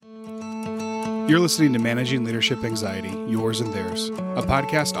You're listening to Managing Leadership Anxiety, Yours and Theirs, a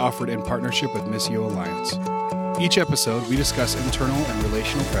podcast offered in partnership with Missio Alliance. Each episode, we discuss internal and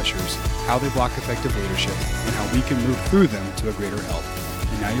relational pressures, how they block effective leadership, and how we can move through them to a greater health.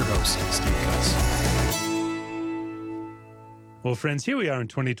 And now your host, Steve Cuss. Well, friends, here we are in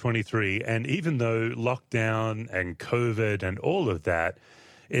 2023, and even though lockdown and COVID and all of that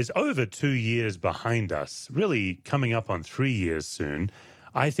is over 2 years behind us, really coming up on 3 years soon,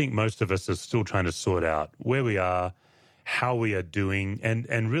 I think most of us are still trying to sort out where we are, how we are doing,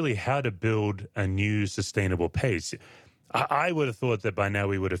 and really how to build a new sustainable pace. I would have thought that by now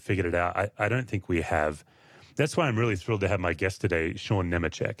we would have figured it out. I don't think we have. That's why I'm really thrilled to have my guest today, Sean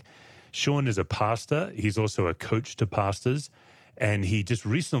Nemechek. Sean is a pastor. He's also a coach to pastors, and he just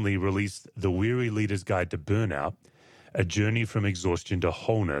recently released The Weary Leader's Guide to Burnout, a journey from exhaustion to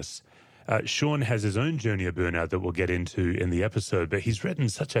wholeness. Sean has his own journey of burnout that we'll get into in the episode, but he's written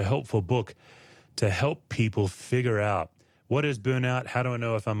such a helpful book to help people figure out what is burnout, how do I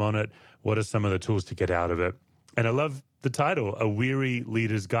know if I'm on it, what are some of the tools to get out of it. And I love the title, A Weary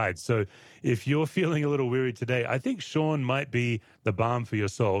Leader's Guide. So if you're feeling a little weary today, I think Sean might be the balm for your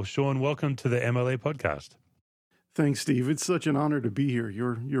soul. Sean, welcome to the MLA podcast. Thanks, Steve. It's such an honor to be here.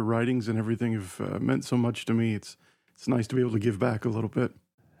 Your writings and everything have meant so much to me. It's nice to be able to give back a little bit.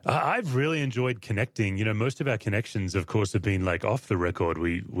 I've really enjoyed connecting. You know, most of our connections, of course, have been like off the record.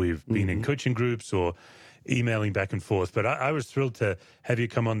 We've been in coaching groups or emailing back and forth. But I was thrilled to have you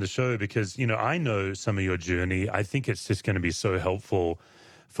come on the show because, you know, I know some of your journey. I think it's just going to be so helpful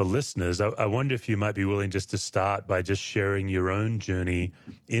for listeners. I wonder if you might be willing just to start by just sharing your own journey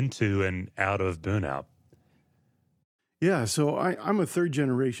into and out of burnout. Yeah, so I'm a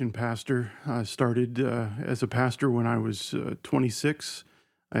third-generation pastor. I started as a pastor when I was 26.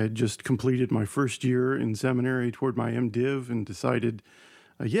 I had just completed my first year in seminary toward my MDiv and decided,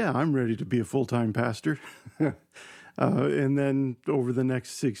 I'm ready to be a full-time pastor. And then over the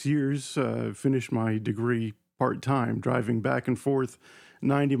next 6 years, finished my degree part-time, driving back and forth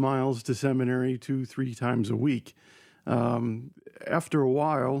 90 miles to seminary 2-3 times a week. After a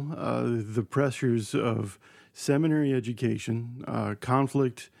while, the pressures of seminary education,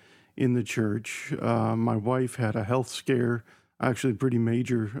 conflict in the church, my wife had a health scare, actually a pretty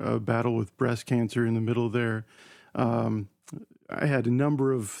major battle with breast cancer in the middle there. I had a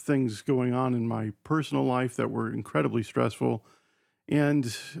number of things going on in my personal life that were incredibly stressful.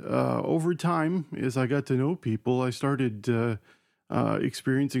 And over time, as I got to know people, I started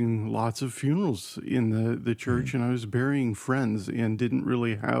experiencing lots of funerals in the church, and I was burying friends and didn't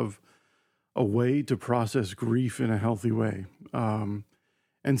really have a way to process grief in a healthy way.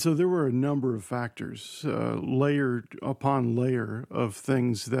 And so there were a number of factors, layer upon layer of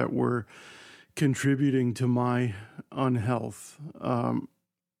things that were contributing to my unhealth. And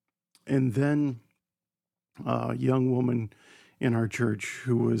then a young woman in our church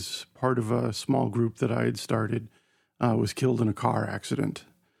who was part of a small group that I had started was killed in a car accident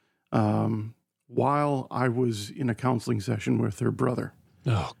while I was in a counseling session with her brother.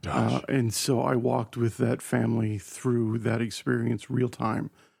 Oh, gosh. And so I walked with that family through that experience real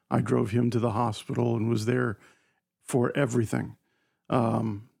time. I drove him to the hospital and was there for everything.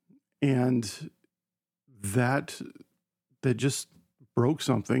 And that just broke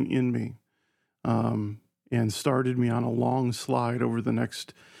something in me and started me on a long slide over the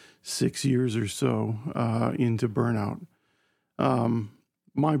next 6 years or so into burnout.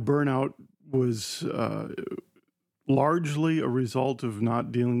 My burnout was largely a result of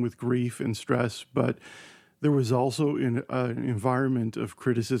not dealing with grief and stress, but there was also an environment of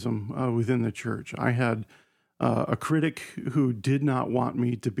criticism within the church. I had a critic who did not want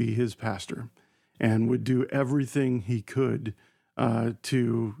me to be his pastor and would do everything he could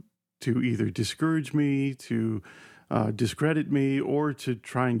to either discourage me, to discredit me, or to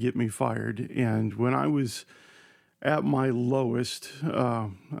try and get me fired. And when I was at my lowest,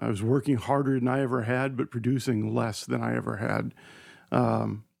 I was working harder than I ever had, but producing less than I ever had.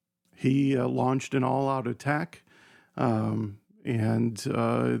 He launched an all-out attack, and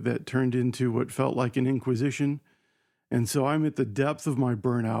that turned into what felt like an inquisition. And so I'm at the depth of my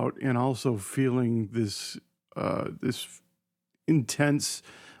burnout and also feeling this intense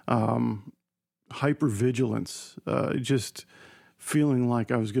hypervigilance, just feeling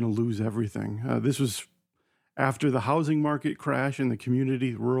like I was going to lose everything. This was after the housing market crash in the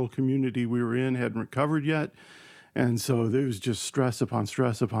rural community we were in hadn't recovered yet. And so there was just stress upon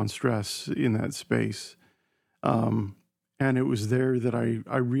stress upon stress in that space. And it was there that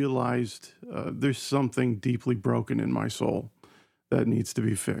I realized there's something deeply broken in my soul that needs to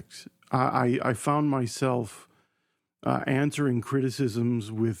be fixed. I found myself answering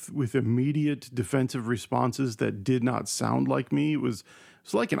criticisms with immediate defensive responses that did not sound like me. It's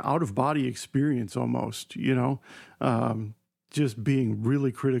like an out-of-body experience almost, just being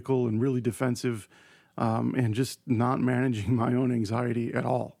really critical and really defensive, and just not managing my own anxiety at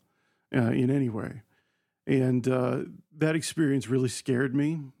all in any way. And that experience really scared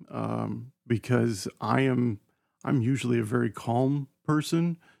me because I'm usually a very calm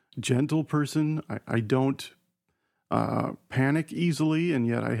person, gentle person. I don't panic easily, and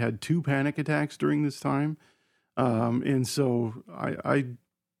yet I had 2 panic attacks during this time. And so I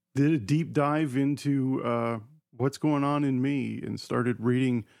did a deep dive into what's going on in me and started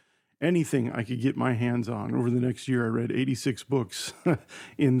reading anything I could get my hands on. Over the next year, I read 86 books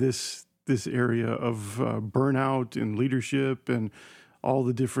in this area of burnout and leadership and all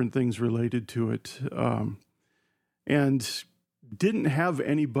the different things related to it. And didn't have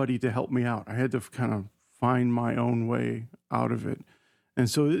anybody to help me out. I had to kind of find my own way out of it. And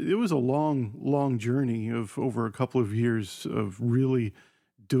so it was a long, long journey of over a couple of years of really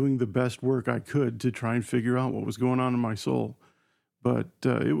doing the best work I could to try and figure out what was going on in my soul. But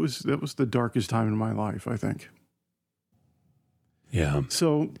that was the darkest time in my life, I think. Yeah.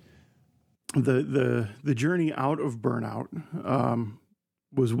 So the journey out of burnout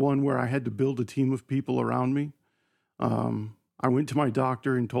was one where I had to build a team of people around me. I went to my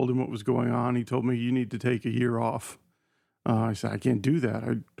doctor and told him what was going on. He told me, you need to take a year off. I said, I can't do that.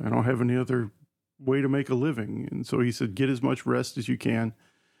 I don't have any other way to make a living. And so he said, get as much rest as you can.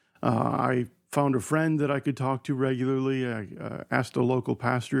 I found a friend that I could talk to regularly. I asked a local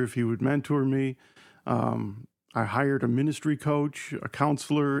pastor if he would mentor me. I hired a ministry coach, a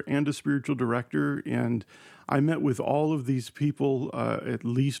counselor, and a spiritual director. And I met with all of these people at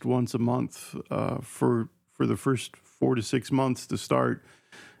least once a month for the first 4 to 6 months to start.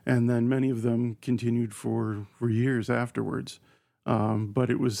 And then many of them continued for years afterwards. But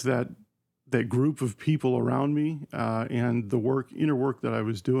it was that group of people around me and the inner work that I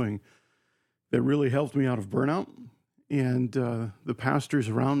was doing that really helped me out of burnout. And the pastors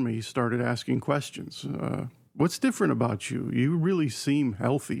around me started asking questions. What's different about you? You really seem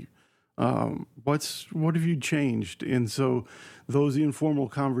healthy. What have you changed? And so those informal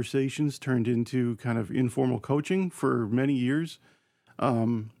conversations turned into kind of informal coaching for many years.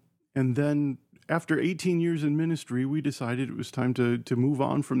 And then after 18 years in ministry, we decided it was time to move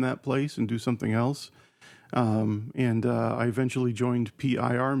on from that place and do something else. And I eventually joined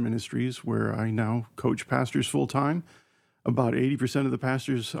PIR Ministries, where I now coach pastors full time. About 80% of the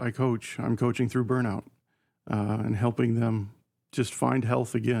pastors I'm coaching through burnout and helping them just find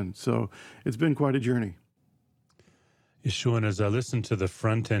health again. So it's been quite a journey. Sean, as I listen to the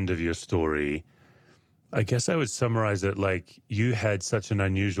front end of your story, I guess I would summarize it like you had such an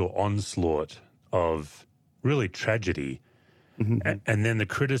unusual onslaught of really tragedy. Mm-hmm. And then the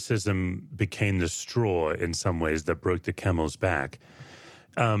criticism became the straw in some ways that broke the camel's back.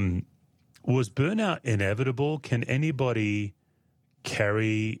 Was burnout inevitable? Can anybody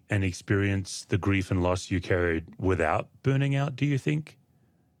carry and experience the grief and loss you carried without burning out, do you think?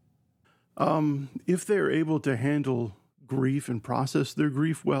 If they're able to handle grief and process their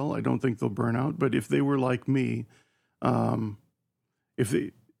grief well, I don't think they'll burn out. But if they were like me, if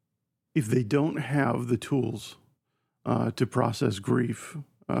they don't have the tools to process grief,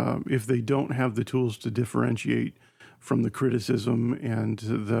 if they don't have the tools to differentiate from the criticism and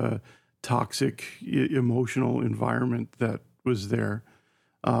the toxic emotional environment that was there,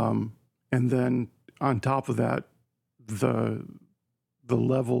 and then on top of that, the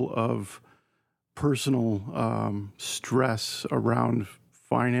level of personal stress around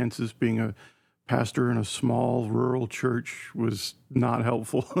finances, being a pastor in a small rural church was not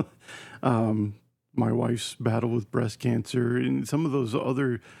helpful. My wife's battle with breast cancer and some of those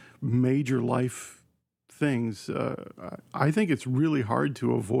other major life things. I think it's really hard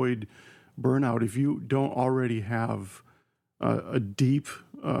to avoid burnout if you don't already have a deep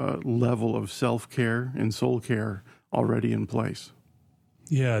level of self-care and soul care already in place.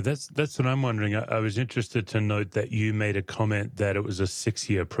 Yeah, that's what I'm wondering. I was interested to note that you made a comment that it was a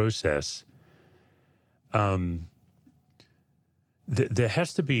 6-year process. There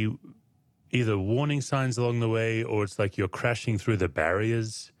has to be either warning signs along the way, or it's like you're crashing through the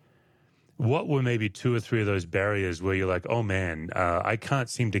barriers. What were maybe 2 or 3 of those barriers where you're like, oh man, I can't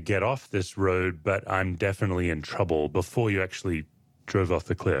seem to get off this road, but I'm definitely in trouble, before you actually drove off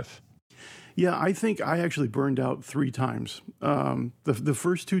the cliff? Yeah, I think I actually burned out 3 times. The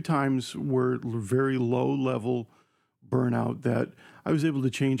first 2 times were very low-level burnout that I was able to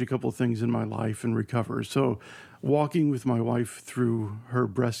change a couple of things in my life and recover. So walking with my wife through her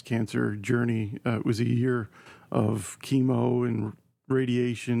breast cancer journey was a year of chemo and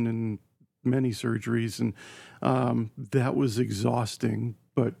radiation and many surgeries. And that was exhausting.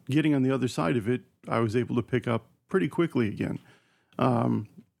 But getting on the other side of it, I was able to pick up pretty quickly again. At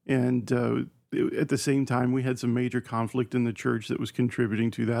the same time, we had some major conflict in the church that was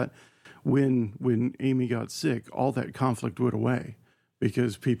contributing to that. When Amy got sick, all that conflict went away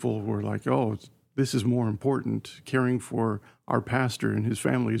because people were like, oh, this is more important. Caring for our pastor and his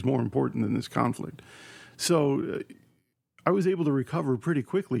family is more important than this conflict. So I was able to recover pretty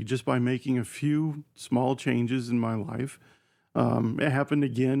quickly just by making a few small changes in my life. It happened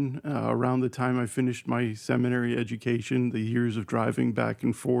again around the time I finished my seminary education, the years of driving back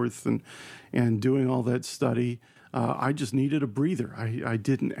and forth and doing all that study. I just needed a breather. I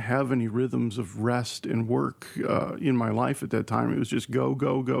didn't have any rhythms of rest and work in my life at that time. It was just go,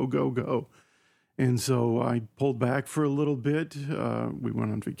 go, go, go, go. And so I pulled back for a little bit. We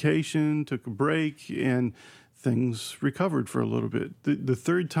went on vacation, took a break, and things recovered for a little bit. The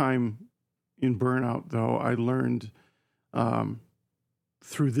third time in burnout, though, I learned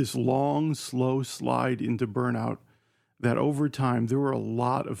through this long, slow slide into burnout that over time there were a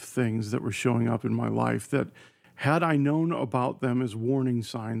lot of things that were showing up in my life that had I known about them as warning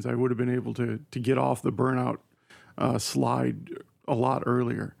signs, I would have been able to get off the burnout slide a lot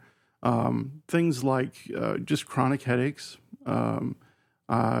earlier. Things like just chronic headaches.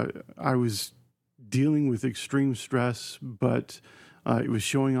 I was dealing with extreme stress, but it was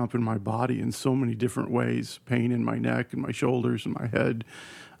showing up in my body in so many different ways. Pain in my neck and my shoulders and my head.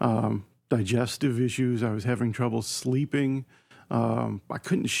 Digestive issues. I was having trouble sleeping. I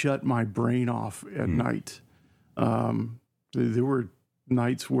couldn't shut my brain off at night. There were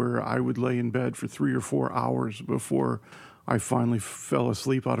nights where I would lay in bed for 3 or 4 hours before I finally fell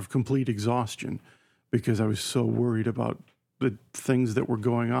asleep out of complete exhaustion because I was so worried about the things that were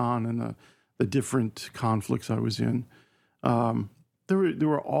going on and the different conflicts I was in. There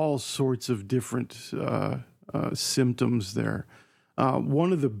were all sorts of different symptoms there.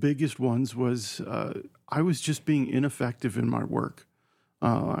 One of the biggest ones was I was just being ineffective in my work.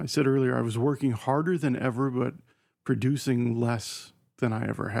 I said earlier I was working harder than ever, but producing less than I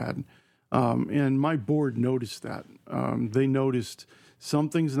ever had. And my board noticed that. They noticed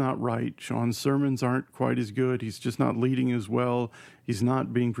something's not right. Sean's sermons aren't quite as good. He's just not leading as well. He's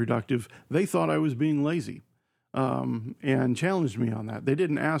not being productive. They thought I was being lazy and challenged me on that. They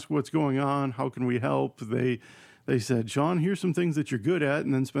didn't ask what's going on. How can we help? They said, Sean, here's some things that you're good at,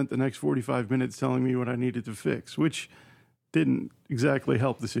 and then spent the next 45 minutes telling me what I needed to fix, which didn't exactly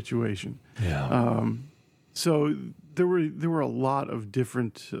help the situation. Yeah. So there were a lot of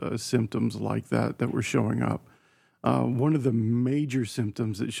different symptoms like that were showing up. One of the major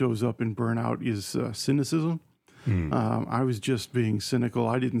symptoms that shows up in burnout is cynicism. I was just being cynical.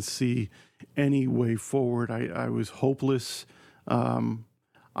 I didn't see any way forward. I was hopeless.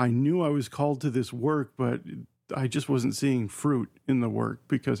 I knew I was called to this work, but I just wasn't seeing fruit in the work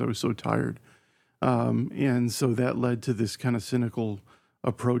because I was so tired. And so that led to this kind of cynical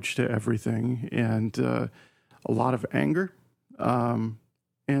approach to everything and a lot of anger. And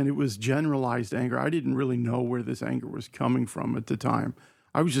it was generalized anger. I didn't really know where this anger was coming from at the time.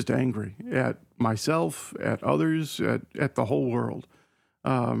 I was just angry at myself, at others, at the whole world.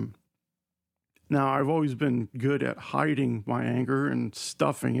 Now, I've always been good at hiding my anger and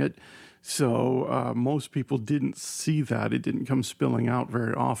stuffing it. So most people didn't see that. It didn't come spilling out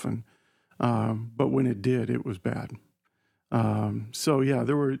very often. But when it did, it was bad. So yeah,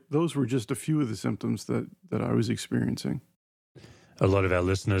 those were just a few of the symptoms that I was experiencing. A lot of our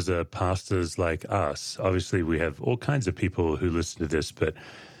listeners are pastors like us. Obviously, we have all kinds of people who listen to this, but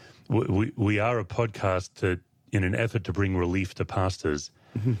we are a podcast in an effort to bring relief to pastors.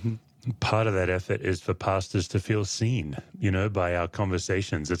 Part of that effort is for pastors to feel seen, by our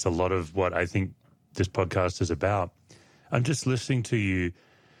conversations. It's a lot of what I think this podcast is about. I'm just listening to you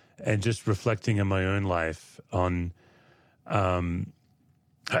and just reflecting on my own life on,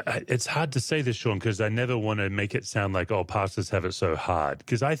 it's hard to say this, Sean, because I never want to make it sound like, pastors have it so hard.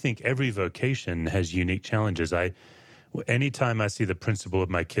 Because I think every vocation has unique challenges. Anytime I see the principal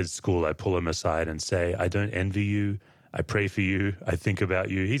of my kid's school, I pull him aside and say, I don't envy you. I pray for you. I think about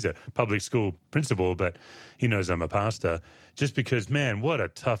you. He's a public school principal, but he knows I'm a pastor. Just because, man, what a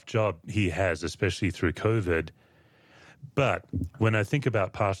tough job he has, especially through COVID. But when I think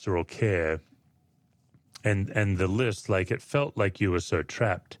about pastoral care and the list, it felt like you were so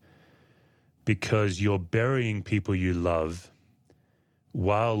trapped because you're burying people you love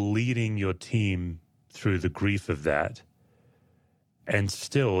while leading your team through the grief of that. And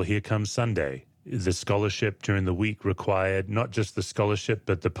still, here comes Sunday. The scholarship during the week required, not just the scholarship,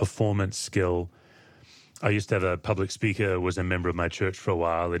 but the performance skill. I used to have a public speaker, was a member of my church for a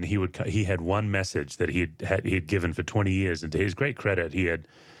while, and he had one message that he had given for 20 years, and to his great credit, he had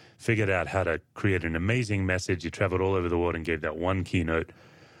figured out how to create an amazing message. He traveled all over the world and gave that one keynote.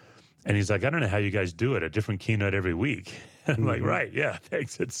 And he's like, I don't know how you guys do it, a different keynote every week. And I'm like, right, yeah,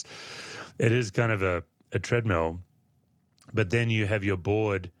 thanks. It is kind of a treadmill. But then you have your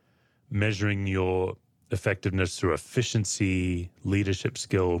board measuring your effectiveness through efficiency, leadership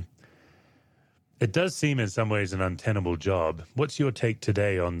skill. It does seem in some ways an untenable job. What's your take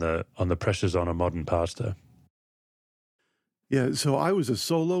today on the pressures on a modern pastor? Yeah, so I was a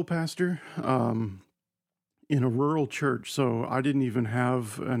solo pastor in a rural church, so I didn't even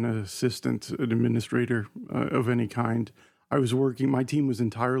have an assistant, an administrator of any kind. I was working, my team was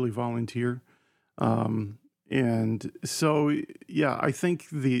entirely volunteer. And so, yeah, I think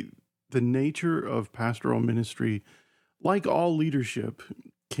the nature of pastoral ministry, like all leadership,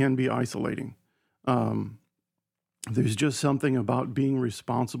 can be isolating. There's just something about being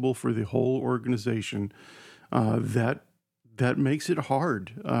responsible for the whole organization that makes it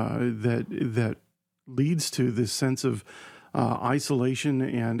hard. That leads to this sense of isolation,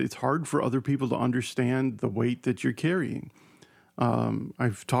 and it's hard for other people to understand the weight that you're carrying.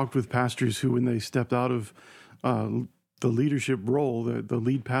 I've talked with pastors who, when they stepped out of the leadership role, the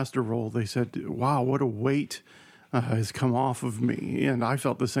lead pastor role, they said, "Wow, what a weight has come off of me." And I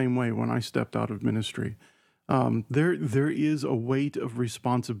felt the same way when I stepped out of ministry. There is a weight of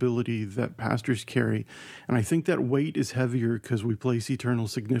responsibility that pastors carry, and I think that weight is heavier because we place eternal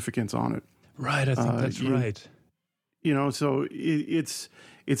significance on it. Right, I think that's right. You know, so it's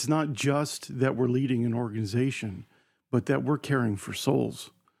not just that we're leading an organization, but that we're caring for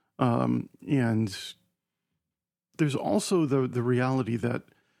souls. And there's also the reality that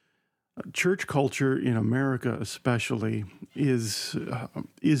church culture in America especially is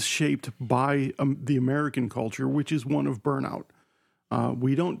shaped by the American culture, which is one of burnout.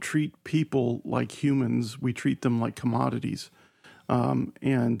 We don't treat people like humans. We treat them like commodities.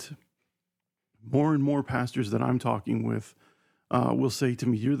 And more pastors that I'm talking with will say to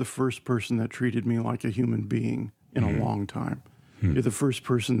me, "You're the first person that treated me like a human being in a long time. You're the first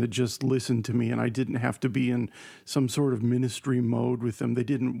person that just listened to me, and I didn't have to be in some sort of ministry mode with them. They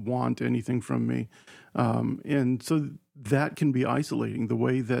didn't want anything from me." And so that can be isolating, the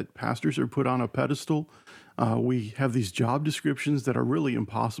way that pastors are put on a pedestal. We have these job descriptions that are really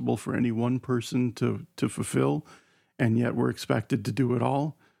impossible for any one person to fulfill, and yet we're expected to do it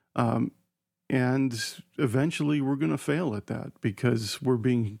all. And eventually we're going to fail at that because we're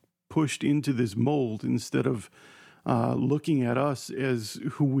being pushed into this mold instead of looking at us as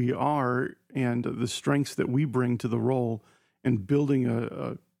who we are and the strengths that we bring to the role and building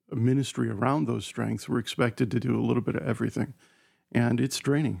a ministry around those strengths. We're expected to do a little bit of everything, and it's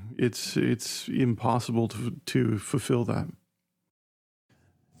draining. It's impossible to fulfill that.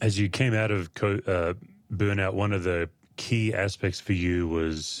 As you came out of burnout, one of the key aspects for you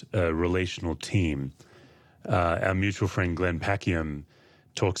was a relational team. Our mutual friend Glenn Packiam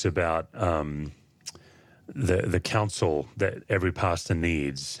talks about the counsel that every pastor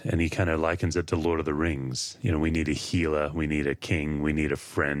needs, and he kind of likens it to Lord of the Rings. You know, we need a healer, we need a king, we need a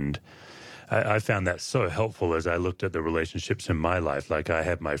friend. I found that so helpful as I looked at the relationships in my life. Like, I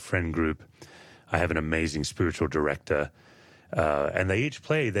have my friend group, I have an amazing spiritual director, and they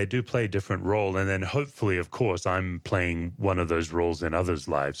do play a different role. And then hopefully, of course, I'm playing one of those roles in others'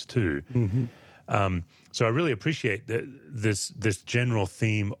 lives too. Mm-hmm. So I really appreciate this general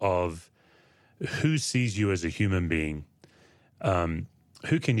theme of who sees you as a human being.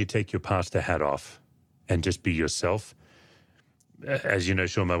 Who can you take your pastor hat off and just be yourself? As you know,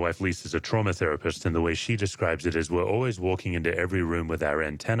 Sean, my wife Lisa is a trauma therapist, and the way she describes it is we're always walking into every room with our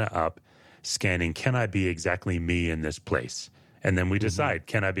antenna up, scanning, can I be exactly me in this place? And then we decide,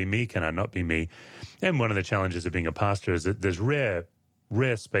 can I be me? Can I not be me? And one of the challenges of being a pastor is that there's rare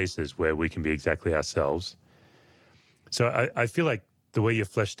spaces where we can be exactly ourselves. So I feel like the way you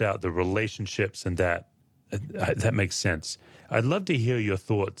fleshed out the relationships and that makes sense. I'd love to hear your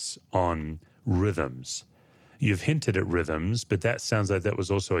thoughts on rhythms. You've hinted at rhythms, but that sounds like that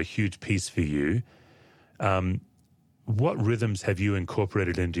was also a huge piece for you. What rhythms have you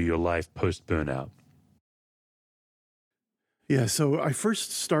incorporated into your life post-burnout? Yeah, so I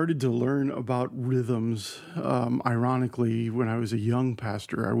first started to learn about rhythms, ironically, when I was a young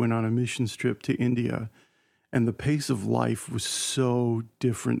pastor. I went on a missions trip to India, and the pace of life was so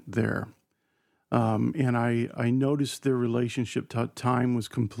different there. And I noticed their relationship to time was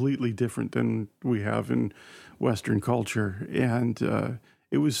completely different than we have in Western culture. And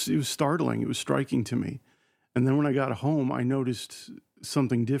it was startling. It was striking to me. And then when I got home, I noticed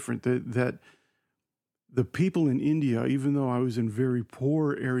something different, that the people in India, even though I was in very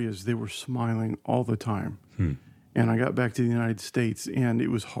poor areas, they were smiling all the time. And I got back to the United States, and it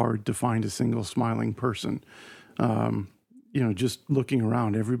was hard to find a single smiling person. Just looking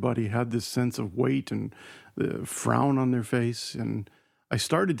around, everybody had this sense of weight and the frown on their face. And I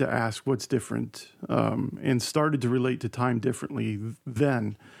started to ask what's different, and started to relate to time differently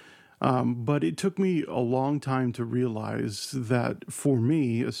then. But it took me a long time to realize that for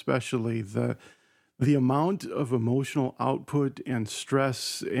me, especially, the amount of emotional output and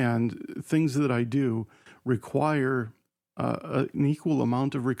stress and things that I do require an equal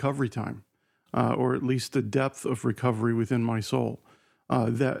amount of recovery time, or at least a depth of recovery within my soul,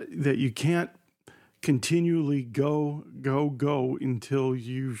 that you can't continually go until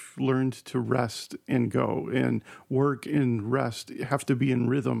you've learned to rest and go, and work and rest have to be in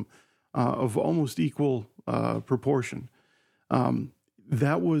rhythm of almost equal proportion.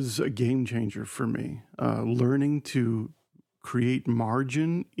 That was a game changer for me, learning to create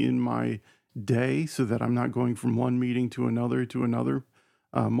margin in my day so that I'm not going from one meeting to another.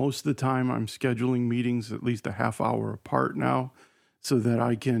 Most of the time I'm scheduling meetings at least a half hour apart now, so that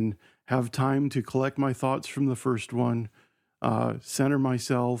I can have time to collect my thoughts from the first one, center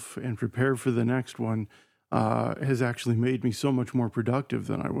myself, and prepare for the next one. Has actually made me so much more productive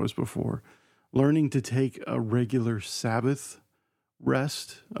than I was before. Learning to take a regular Sabbath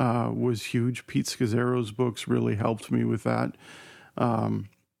rest was huge. Pete Scazzero's books really helped me with that.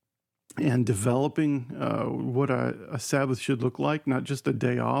 And developing what a Sabbath should look like, not just a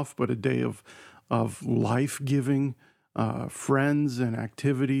day off, but a day of life-giving friends and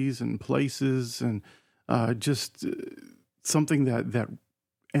activities and places, and just something that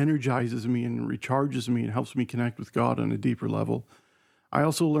energizes me and recharges me and helps me connect with God on a deeper level. I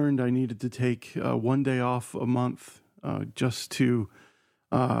also learned I needed to take one day off a month just to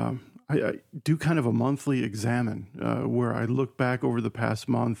I do kind of a monthly examine where I look back over the past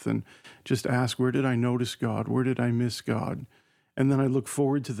month and just ask, where did I notice God? Where did I miss God? And then I look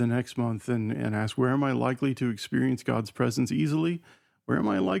forward to the next month and ask, where am I likely to experience God's presence easily? Where am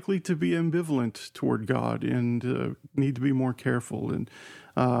I likely to be ambivalent toward God and need to be more careful? And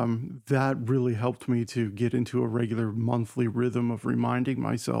that really helped me to get into a regular monthly rhythm of reminding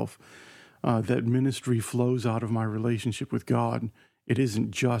myself that ministry flows out of my relationship with God. It isn't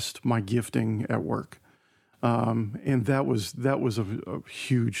just my gifting at work. And that was a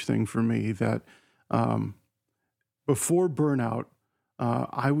huge thing for me, that before burnout,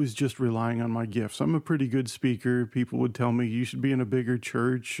 I was just relying on my gifts. I'm a pretty good speaker. People would tell me, you should be in a bigger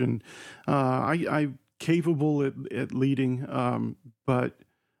church. And I'm capable at leading, but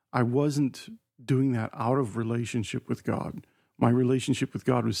I wasn't doing that out of relationship with God. My relationship with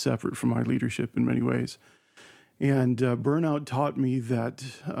God was separate from my leadership in many ways. And burnout taught me that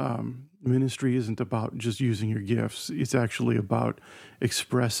ministry isn't about just using your gifts. It's actually about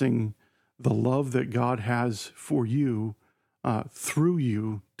expressing the love that God has for you through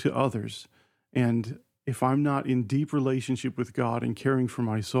you to others. And if I'm not in deep relationship with God and caring for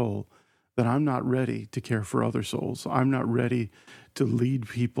my soul, then I'm not ready to care for other souls. I'm not ready to lead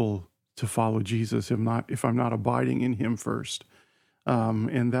people to follow Jesus if I'm not abiding in Him first.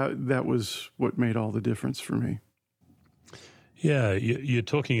 And that was what made all the difference for me. Yeah, you're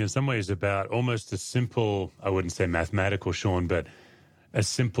talking in some ways about almost a simple, I wouldn't say mathematical, Sean, but a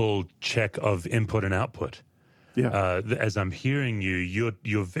simple check of input and output. Yeah. As I'm hearing you,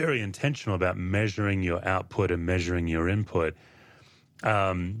 you're very intentional about measuring your output and measuring your input.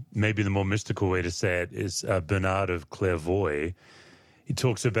 Maybe the more mystical way to say it is Bernard of Clairvaux. He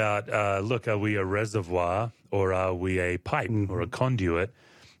talks about, look, are we a reservoir or are we a pipe or a conduit?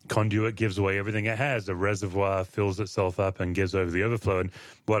 Conduit gives away everything it has. A reservoir fills itself up and gives over the overflow. And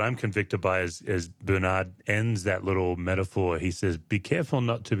what I'm convicted by is Bernard ends that little metaphor. He says, be careful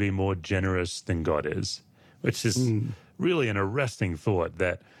not to be more generous than God is, which is really an arresting thought,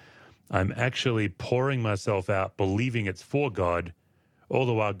 that I'm actually pouring myself out, believing it's for God, all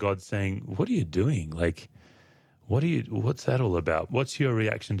the while God's saying, what are you doing? Like, what's that all about? What's your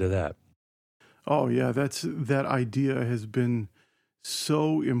reaction to that? Oh, yeah, that idea has been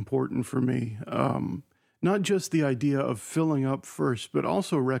so important for me. Not just the idea of filling up first, but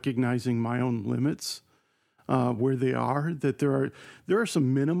also recognizing my own limits, where they are, that there are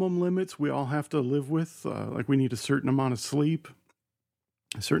some minimum limits we all have to live with. Like we need a certain amount of sleep,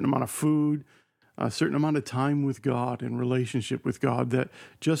 a certain amount of food, a certain amount of time with God and relationship with God, that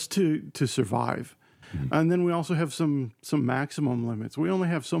just to survive. And then we also have some maximum limits. We only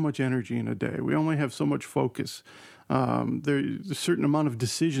have so much energy in a day. We only have so much focus. There's a certain amount of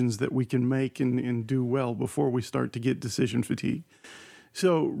decisions that we can make and do well before we start to get decision fatigue.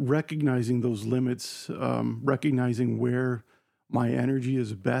 So recognizing those limits, recognizing where my energy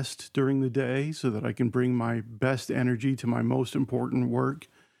is best during the day so that I can bring my best energy to my most important work,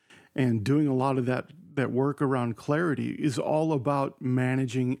 and doing a lot of that work around clarity is all about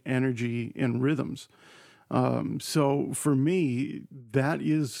managing energy and rhythms. So for me, that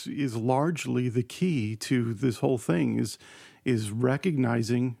is largely the key to this whole thing is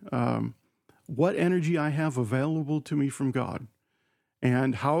recognizing what energy I have available to me from God,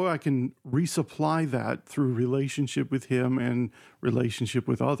 and how I can resupply that through relationship with Him and relationship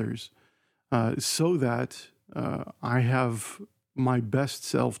with others, so that I have my best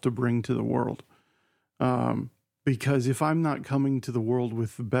self to bring to the world. Because if I'm not coming to the world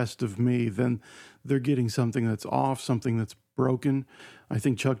with the best of me, then they're getting something that's off, something that's broken. I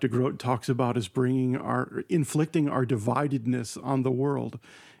think Chuck DeGroat talks about us inflicting our dividedness on the world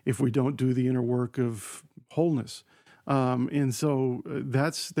if we don't do the inner work of wholeness. And so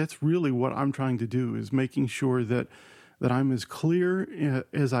that's really what I'm trying to do, is making sure that I'm as clear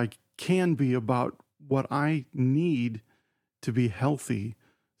as I can be about what I need to be healthy,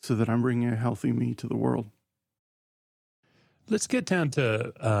 so that I'm bringing a healthy me to the world. Let's get down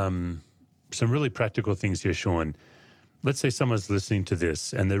to some really practical things here, Sean. Let's say someone's listening to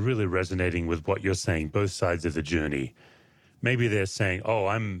this and they're really resonating with what you're saying, both sides of the journey. Maybe they're saying, oh,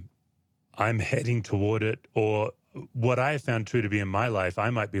 I'm heading toward it, or what I have found true to be in my life, I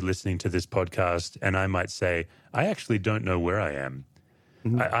might be listening to this podcast and I might say, I actually don't know where I am.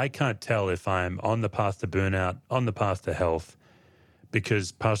 Mm-hmm. I can't tell if I'm on the path to burnout, on the path to health,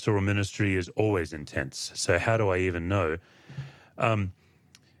 because pastoral ministry is always intense. So how do I even know?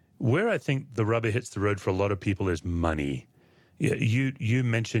 Where I think the rubber hits the road for a lot of people is money. You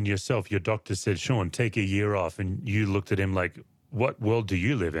mentioned yourself, your doctor said, Sean, take a year off. And you looked at him like, what world do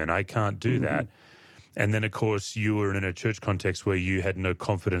you live in? I can't do mm-hmm. that. And then, of course, you were in a church context where you had no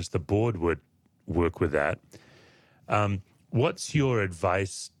confidence the board would work with that. What's your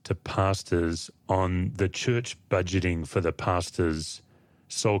advice to pastors on the church budgeting for the pastor's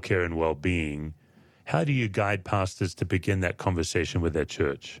soul care and well-being? How do you guide pastors to begin that conversation with their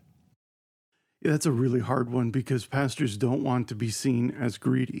church? Yeah, that's a really hard one, because pastors don't want to be seen as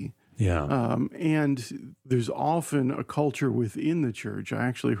greedy. Yeah. And there's often a culture within the church. I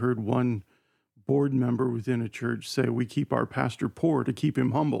actually heard one board member within a church say, we keep our pastor poor to keep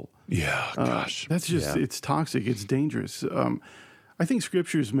him humble. Yeah, gosh. That's just, it's toxic. It's dangerous. I think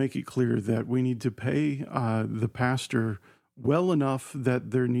scriptures make it clear that we need to pay the pastor well enough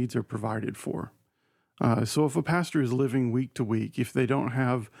that their needs are provided for. So if a pastor is living week to week, if they don't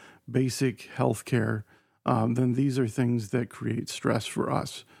have basic health care, then these are things that create stress for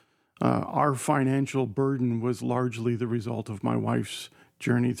us. Our financial burden was largely the result of my wife's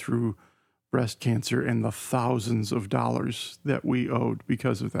journey through breast cancer and the thousands of dollars that we owed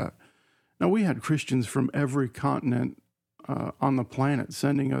because of that. Now, we had Christians from every continent on the planet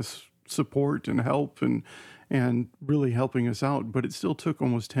sending us support and help and really helping us out, but it still took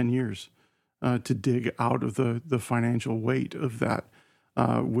almost 10 years to dig out of the financial weight of that,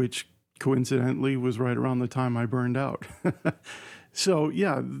 which coincidentally was right around the time I burned out. So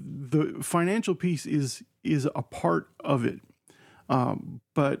yeah, the financial piece is a part of it,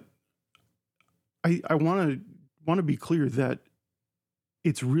 but I want to be clear that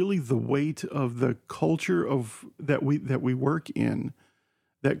it's really the weight of the culture of that we work in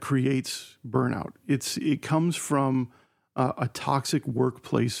that creates burnout. It comes from a toxic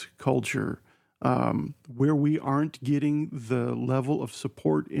workplace culture where we aren't getting the level of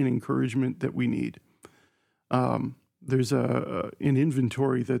support and encouragement that we need. There's an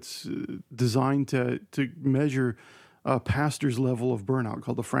inventory that's designed to measure a pastor's level of burnout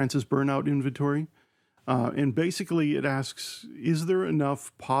called the Francis Burnout Inventory. And basically it asks, is there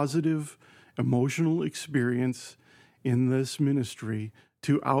enough positive emotional experience in this ministry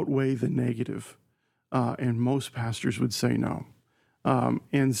to outweigh the negative? And most pastors would say no.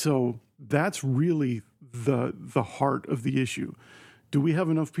 And so that's really the heart of the issue. Do we have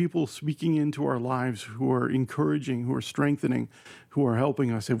enough people speaking into our lives who are encouraging, who are strengthening, who are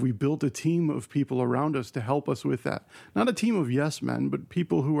helping us? Have we built a team of people around us to help us with that? Not a team of yes men, but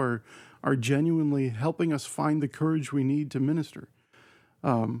people who are genuinely helping us find the courage we need to minister.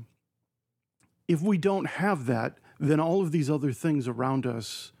 If we don't have that, then all of these other things around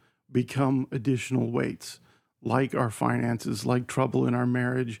us become additional weights, like our finances, like trouble in our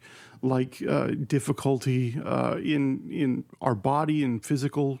marriage, like difficulty in our body and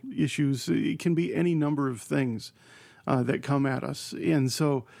physical issues. It can be any number of things that come at us. And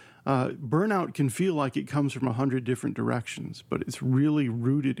so burnout can feel like it comes from 100 different directions, but it's really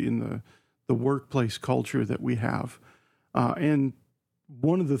rooted in the workplace culture that we have. And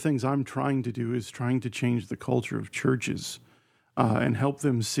one of the things I'm trying to do is trying to change the culture of churches and help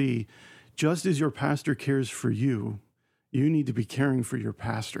them see, just as your pastor cares for you, you need to be caring for your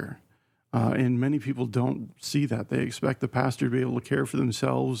pastor. And many people don't see that. They expect the pastor to be able to care for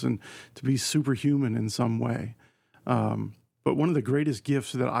themselves and to be superhuman in some way. But one of the greatest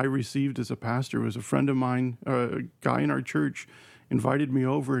gifts that I received as a pastor was a friend of mine, a guy in our church, invited me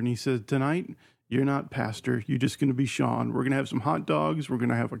over, and he said, "Tonight, you're not pastor. You're just going to be Sean. We're going to have some hot dogs. We're going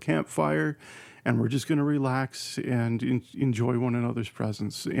to have a campfire, and we're just going to relax and enjoy one another's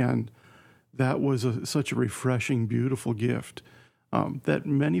presence." And that was such a refreshing, beautiful gift that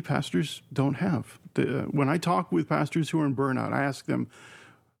many pastors don't have. When I talk with pastors who are in burnout, I ask them,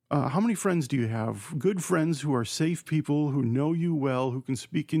 how many friends do you have? Good friends who are safe people, who know you well, who can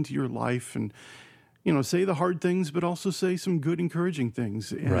speak into your life and, say the hard things, but also say some good, encouraging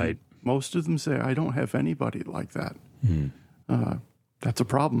things. And right. Most of them say, I don't have anybody like that. That's a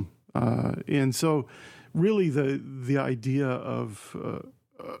problem. And so really the idea of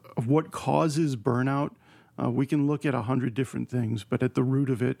what causes burnout, we can look at 100 different things, but at the root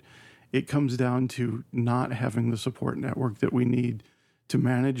of it, it comes down to not having the support network that we need to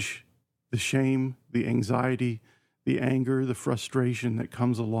manage the shame, the anxiety, the anger, the frustration that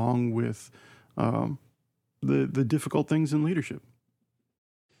comes along with the difficult things in leadership.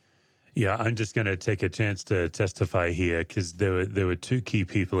 Yeah, I'm just going to take a chance to testify here because there were two key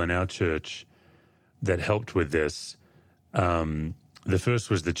people in our church that helped with this. The first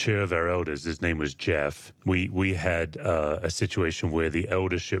was the chair of our elders. His name was Jeff. We had a situation where the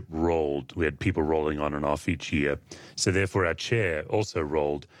eldership rolled. We had people rolling on and off each year. So therefore our chair also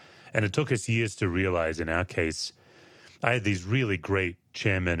rolled. And it took us years to realize in our case, I had these really great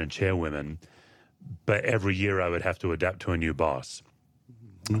chairmen and chairwomen, but every year I would have to adapt to a new boss.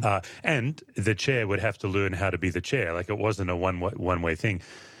 And the chair would have to learn how to be the chair. Like it wasn't a one-way thing.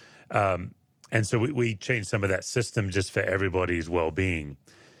 And so we changed some of that system just for everybody's well-being.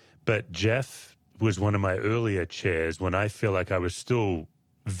 But Jeff was one of my earlier chairs when I feel like I was still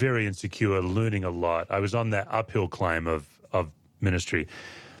very insecure, learning a lot. I was on that uphill climb of ministry.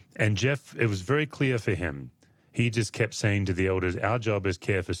 And Jeff, it was very clear for him. He just kept saying to the elders, our job is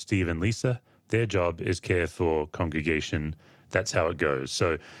care for Steve and Lisa. Their job is care for congregation. That's how it goes.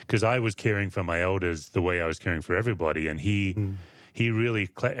 So, because I was caring for my elders the way I was caring for everybody, and he really,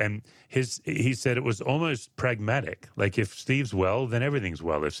 and he said it was almost pragmatic. Like if Steve's well, then everything's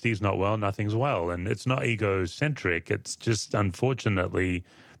well. If Steve's not well, nothing's well. And it's not egocentric. It's just, unfortunately,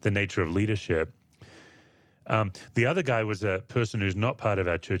 the nature of leadership. The other guy was a person who's not part of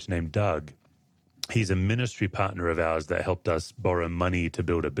our church named Doug. He's a ministry partner of ours that helped us borrow money to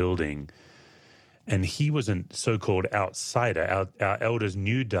build a building. And he was a so-called outsider. Our elders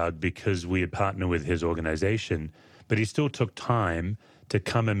knew Doug because we had partnered with his organization. But he still took time to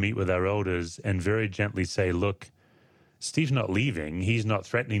come and meet with our elders and very gently say, look, Steve's not leaving. He's not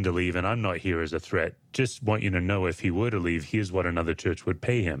threatening to leave, and I'm not here as a threat. Just want you to know if he were to leave, here's what another church would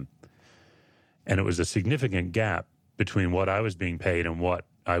pay him. And it was a significant gap between what I was being paid and what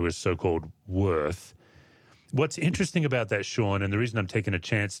I was so-called worth. What's interesting about that, Sean, and the reason I'm taking a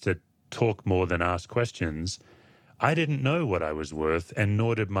chance to talk more than ask questions, I didn't know what I was worth, and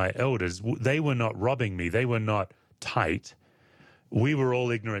nor did my elders. They were not robbing me. They were not tight. We were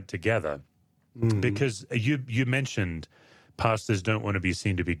all ignorant together. Because you mentioned pastors don't want to be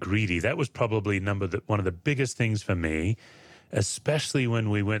seen to be greedy. That was probably one of the biggest things for me, especially when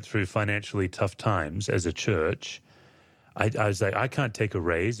we went through financially tough times as a church. I was like, I can't take a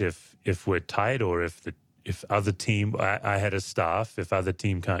raise if we're tight, or if other team, I had a staff, if other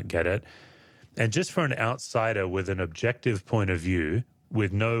team can't get it. And just for an outsider with an objective point of view,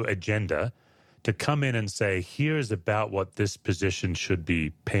 with no agenda, to come in and say, here's about what this position should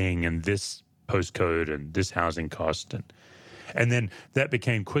be paying in this postcode and this housing cost. And then that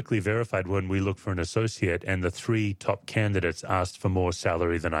became quickly verified when we looked for an associate, and the 3 top candidates asked for more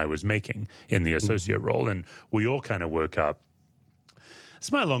salary than I was making in the associate role. And we all kind of work up.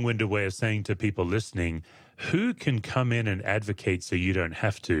 It's my long-winded way of saying to people listening, who can come in and advocate so you don't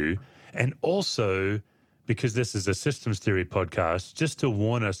have to? And also, because this is a systems theory podcast, just to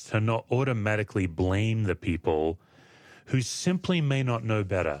warn us to not automatically blame the people who simply may not know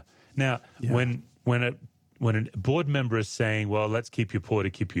better. Now, when a board member is saying, well, let's keep you poor to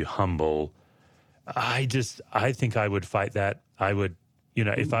keep you humble, I think I would fight that. I would,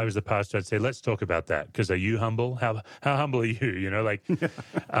 if I was a pastor, I'd say, let's talk about that. Because are you humble? How humble are you?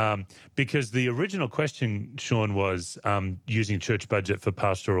 Because the original question, Sean, was using church budget for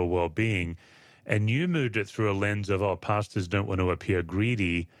pastoral well-being. And you moved it through a lens of, pastors don't want to appear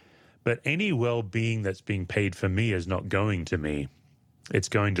greedy, but any well-being that's being paid for me is not going to me. it's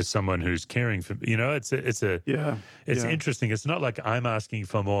going to someone who's caring for, it's interesting. It's not like I'm asking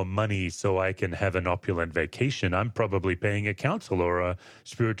for more money so I can have an opulent vacation. I'm probably paying a counsel or a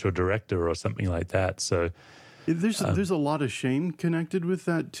spiritual director or something like that. So there's a lot of shame connected with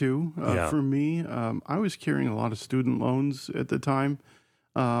that too. For me, I was carrying a lot of student loans at the time,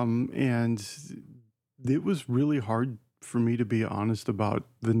 and it was really hard for me to be honest about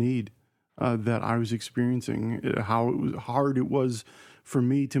the need that I was experiencing, how hard it was for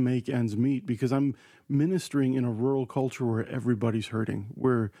me to make ends meet, because I'm ministering in a rural culture where everybody's hurting,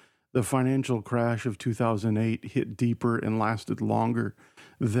 where the financial crash of 2008 hit deeper and lasted longer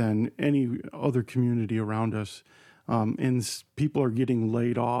than any other community around us. And people are getting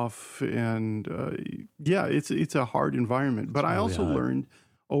laid off, and it's a hard environment. But I also learned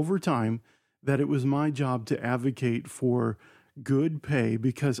over time that it was my job to advocate for good pay,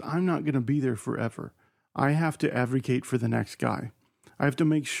 because I'm not going to be there forever. I have to advocate for the next guy. I have to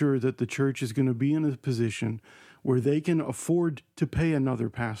make sure that the church is going to be in a position where they can afford to pay another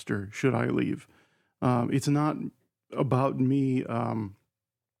pastor should I leave. It's not about me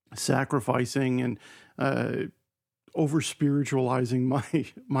sacrificing and over spiritualizing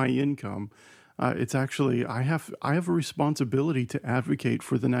my income. It's actually I have a responsibility to advocate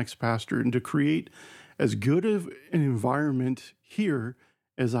for the next pastor and to create as good of an environment here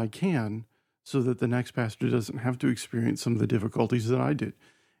as I can, so that the next pastor doesn't have to experience some of the difficulties that I did.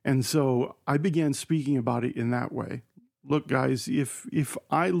 And so I began speaking about it in that way. Look, guys, if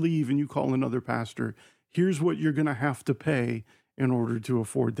I leave and you call another pastor, here's what you're going to have to pay in order to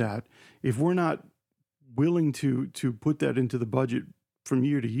afford that. If we're not willing to put that into the budget from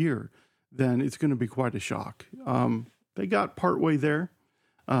year to year, then it's going to be quite a shock. They got partway there.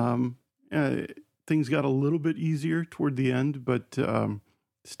 Things got a little bit easier toward the end, but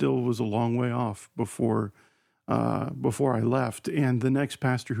still was a long way off before I left. And the next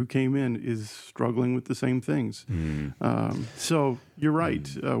pastor who came in is struggling with the same things. So you're right.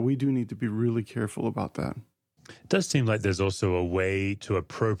 We do need to be really careful about that. It does seem like there's also a way to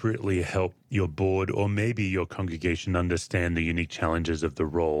appropriately help your board or maybe your congregation understand the unique challenges of the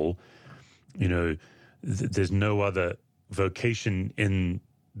role. There's no other vocation in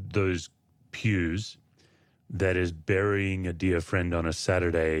those pews that is burying a dear friend on a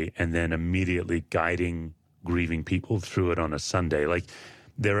Saturday and then immediately guiding grieving people through it on a Sunday. Like,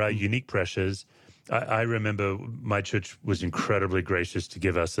 there are unique pressures. I remember my church was incredibly gracious to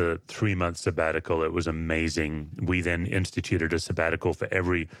give us a 3-month sabbatical. It was amazing. We then instituted a sabbatical for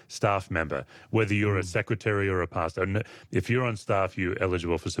every staff member, whether you're a secretary or a pastor. If you're on staff, you're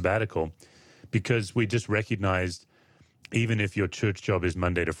eligible for sabbatical, because we just recognized even if your church job is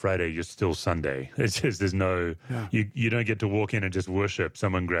Monday to Friday, you're still Sunday. It's just, there's no, you don't get to walk in and just worship.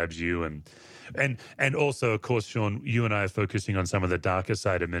 Someone grabs you. And also, of course, Sean, you and I are focusing on some of the darker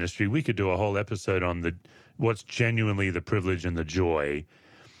side of ministry. We could do a whole episode on what's genuinely the privilege and the joy.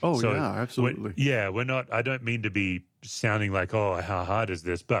 Oh, so yeah, absolutely. We're not, I don't mean to be sounding like, oh, how hard is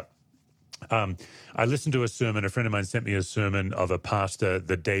this? But I listened to a sermon. A friend of mine sent me a sermon of a pastor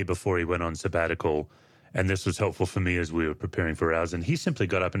the day before he went on sabbatical. And this was helpful for me as we were preparing for ours. And he simply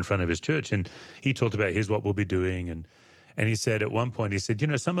got up in front of his church and he talked about, here's what we'll be doing. And he said at one point, he said,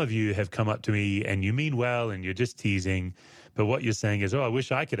 some of you have come up to me and you mean well and you're just teasing. But what you're saying is, oh, I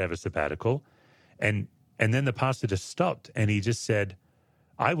wish I could have a sabbatical. And then the pastor just stopped and he just said,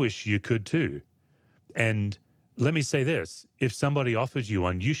 I wish you could too. And let me say this, if somebody offers you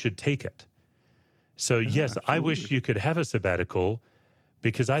one, you should take it. So yes, absolutely. I wish you could have a sabbatical,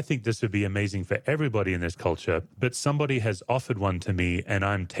 because I think this would be amazing for everybody in this culture, but somebody has offered one to me and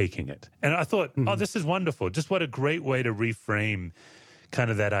I'm taking it. And I thought, oh, this is wonderful. Just what a great way to reframe kind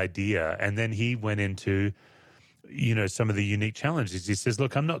of that idea. And then he went into, some of the unique challenges. He says,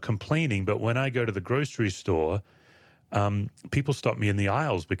 look, I'm not complaining, but when I go to the grocery store, people stop me in the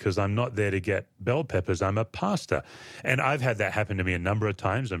aisles because I'm not there to get bell peppers. I'm a pastor. And I've had that happen to me a number of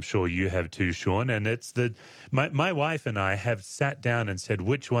times. I'm sure you have too, Sean. And it's my wife and I have sat down and said,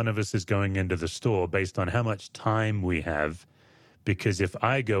 which one of us is going into the store based on how much time we have? Because if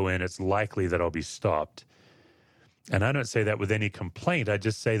I go in, it's likely that I'll be stopped. And I don't say that with any complaint. I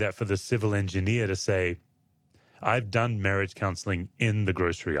just say that for the civil engineer to say, I've done marriage counseling in the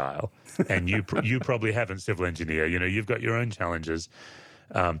grocery aisle, and you probably haven't, civil engineer. You've got your own challenges.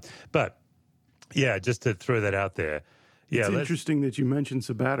 But, yeah, just to throw that out there. Yeah, it's interesting that you mentioned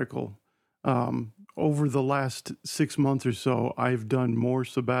sabbatical. Over the last 6 months or so, I've done more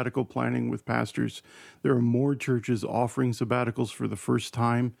sabbatical planning with pastors. There are more churches offering sabbaticals for the first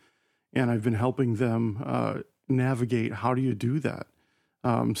time, and I've been helping them navigate how do you do that.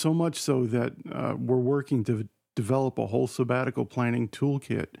 So much so that we're working to develop a whole sabbatical planning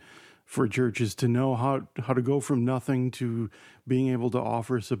toolkit for churches to know how to go from nothing to being able to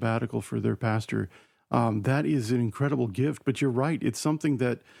offer a sabbatical for their pastor. That is an incredible gift. But you're right; it's something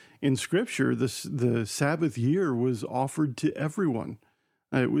that in Scripture, the Sabbath year was offered to everyone.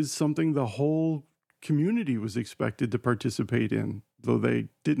 It was something the whole community was expected to participate in, though they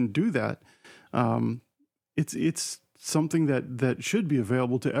didn't do that. It's something that should be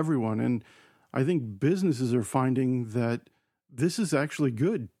available to everyone. And I think businesses are finding that this is actually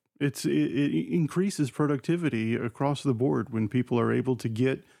good. It increases productivity across the board when people are able to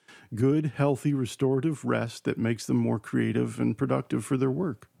get good, healthy, restorative rest that makes them more creative and productive for their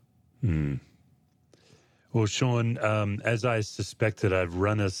work. Well, Sean, as I suspected, I've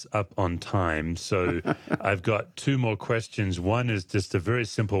run us up on time. So I've got two more questions. One is just a very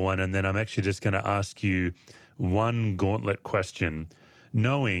simple one, and then I'm actually just going to ask you one gauntlet question,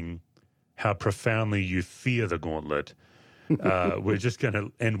 knowing how profoundly you fear the gauntlet. We're just going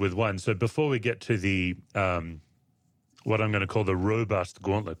to end with one. So before we get to the what I'm going to call the robust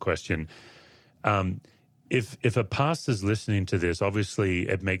gauntlet question, if a pastor's listening to this, obviously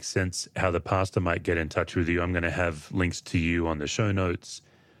it makes sense how the pastor might get in touch with you. I'm going to have links to you on the show notes.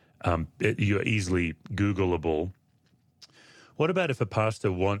 You're easily Googleable. What about if a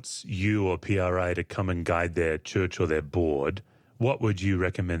pastor wants you or PRI to come and guide their church or their board? What would you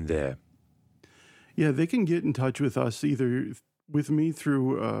recommend there? Yeah, they can get in touch with us either with me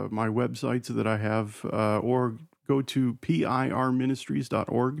through my websites that I have or go to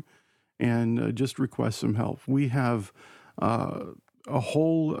pirministries.org and just request some help. We have a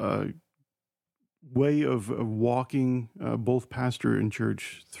whole way of walking both pastor and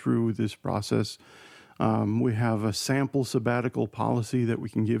church through this process. We have a sample sabbatical policy that we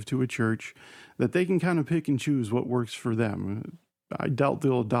can give to a church that they can kind of pick and choose what works for them. I doubt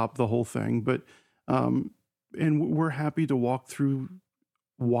they'll adopt the whole thing, but and we're happy to walk through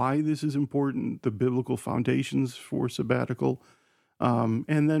why this is important, the biblical foundations for sabbatical.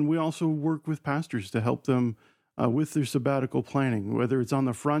 And then we also work with pastors to help them with their sabbatical planning, whether it's on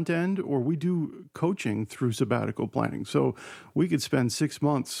the front end or we do coaching through sabbatical planning. So we could spend 6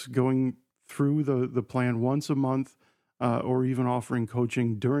 months going through the plan once a month or even offering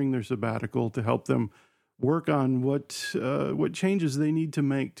coaching during their sabbatical to help them work on what changes they need to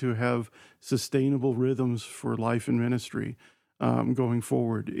make to have sustainable rhythms for life and ministry going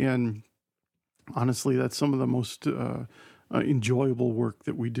forward. And honestly, that's some of the most enjoyable work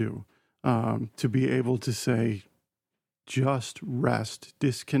that we do, to be able to say, just rest,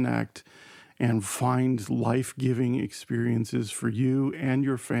 disconnect, and find life-giving experiences for you and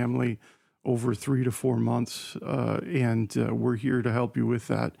your family over 3 to 4 months. And we're here to help you with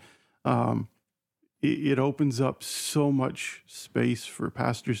that. It opens up so much space for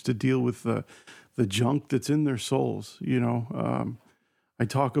pastors to deal with the junk that's in their souls. I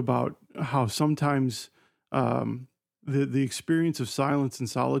talk about how sometimes the experience of silence and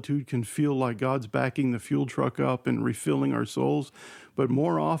solitude can feel like God's backing the fuel truck up and refilling our souls. But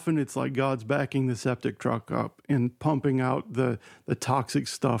more often, it's like God's backing the septic truck up and pumping out the toxic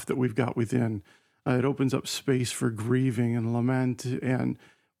stuff that we've got within. It opens up space for grieving and lament and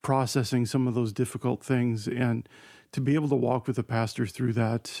processing some of those difficult things. And to be able to walk with the pastor through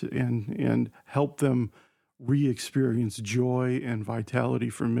that and help them re-experience joy and vitality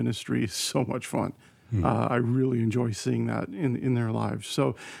for ministry is so much fun. I really enjoy seeing that in their lives.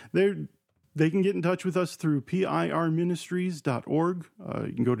 So they can get in touch with us through pirministries.org.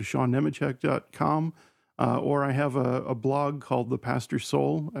 You can go to SeanNemechek.com, or I have a blog called The Pastor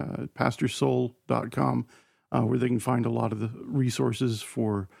Soul, pastorsoul.com, where they can find a lot of the resources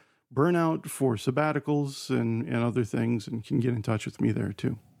for burnout, for sabbaticals, and other things, and can get in touch with me there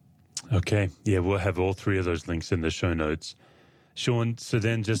too. Okay. Yeah, we'll have all three of those links in the show notes. Sean, so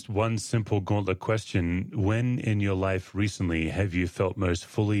then just one simple gauntlet question. When in your life recently have you felt most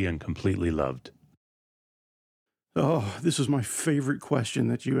fully and completely loved? Oh, this is my favorite question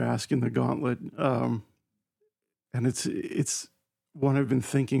that you ask in the gauntlet. And it's one I've been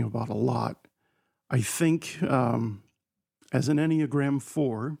thinking about a lot. I think as an Enneagram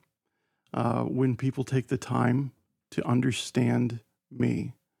 4, when people take the time to understand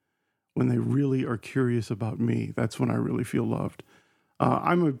me, when they really are curious about me, that's when I really feel loved.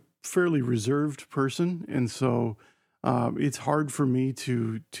 I'm a fairly reserved person, and so it's hard for me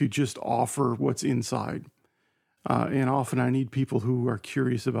to just offer what's inside. And often I need people who are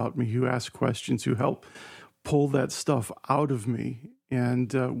curious about me, who ask questions, who help pull that stuff out of me.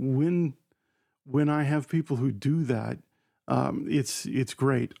 And when I have people who do that, it's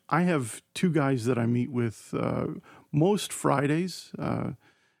great. I have 2 guys that I meet with most Fridays.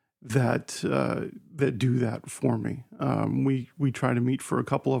 that do that for me. We try to meet for a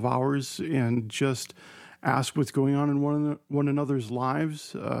couple of hours and just ask what's going on in one another's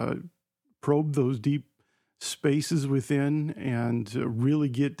lives, probe those deep spaces within, and really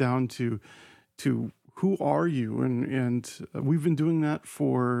get down to who are you? And we've been doing that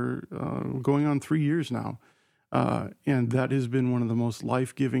for going on 3 years now. And that has been one of the most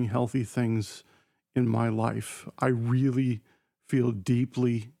life-giving, healthy things in my life. I really feel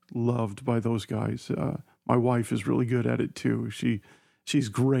deeply loved by those guys. My wife is really good at it too. She's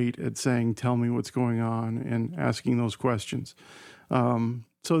great at saying, "Tell me what's going on," and asking those questions.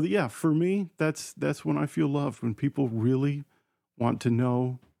 For me, that's when I feel loved, when people really want to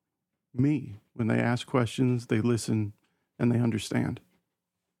know me. When they ask questions, they listen, and they understand.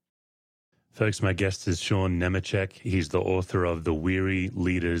 Folks, my guest is Sean Nemechek. He's the author of The Weary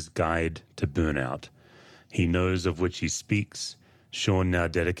Leader's Guide to Burnout. He knows of which he speaks. Sean now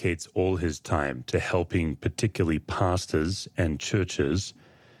dedicates all his time to helping particularly pastors and churches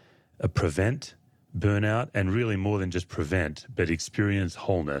prevent burnout, and really more than just prevent, but experience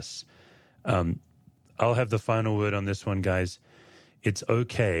wholeness. I'll have the final word on this one, guys. It's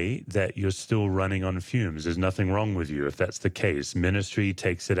okay that you're still running on fumes. There's nothing wrong with you if that's the case. Ministry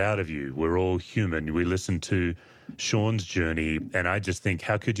takes it out of you. We're all human. We listen to Sean's journey, and I just think,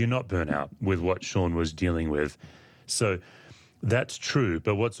 how could you not burn out with what Sean was dealing with? So that's true.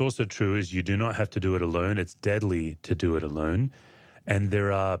 But what's also true is you do not have to do it alone. It's deadly to do it alone. And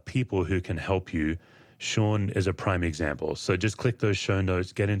there are people who can help you. Sean is a prime example. So just click those show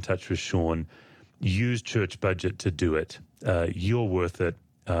notes, get in touch with Sean, use church budget to do it. You're worth it.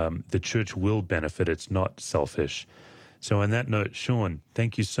 The church will benefit. It's not selfish. So on that note, Sean,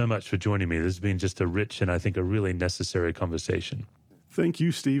 thank you so much for joining me. This has been just a rich and I think a really necessary conversation. Thank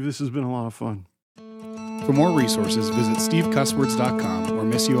you, Steve. This has been a lot of fun. For more resources, visit stevecusswords.com or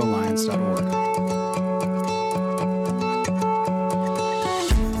missioalliance.org.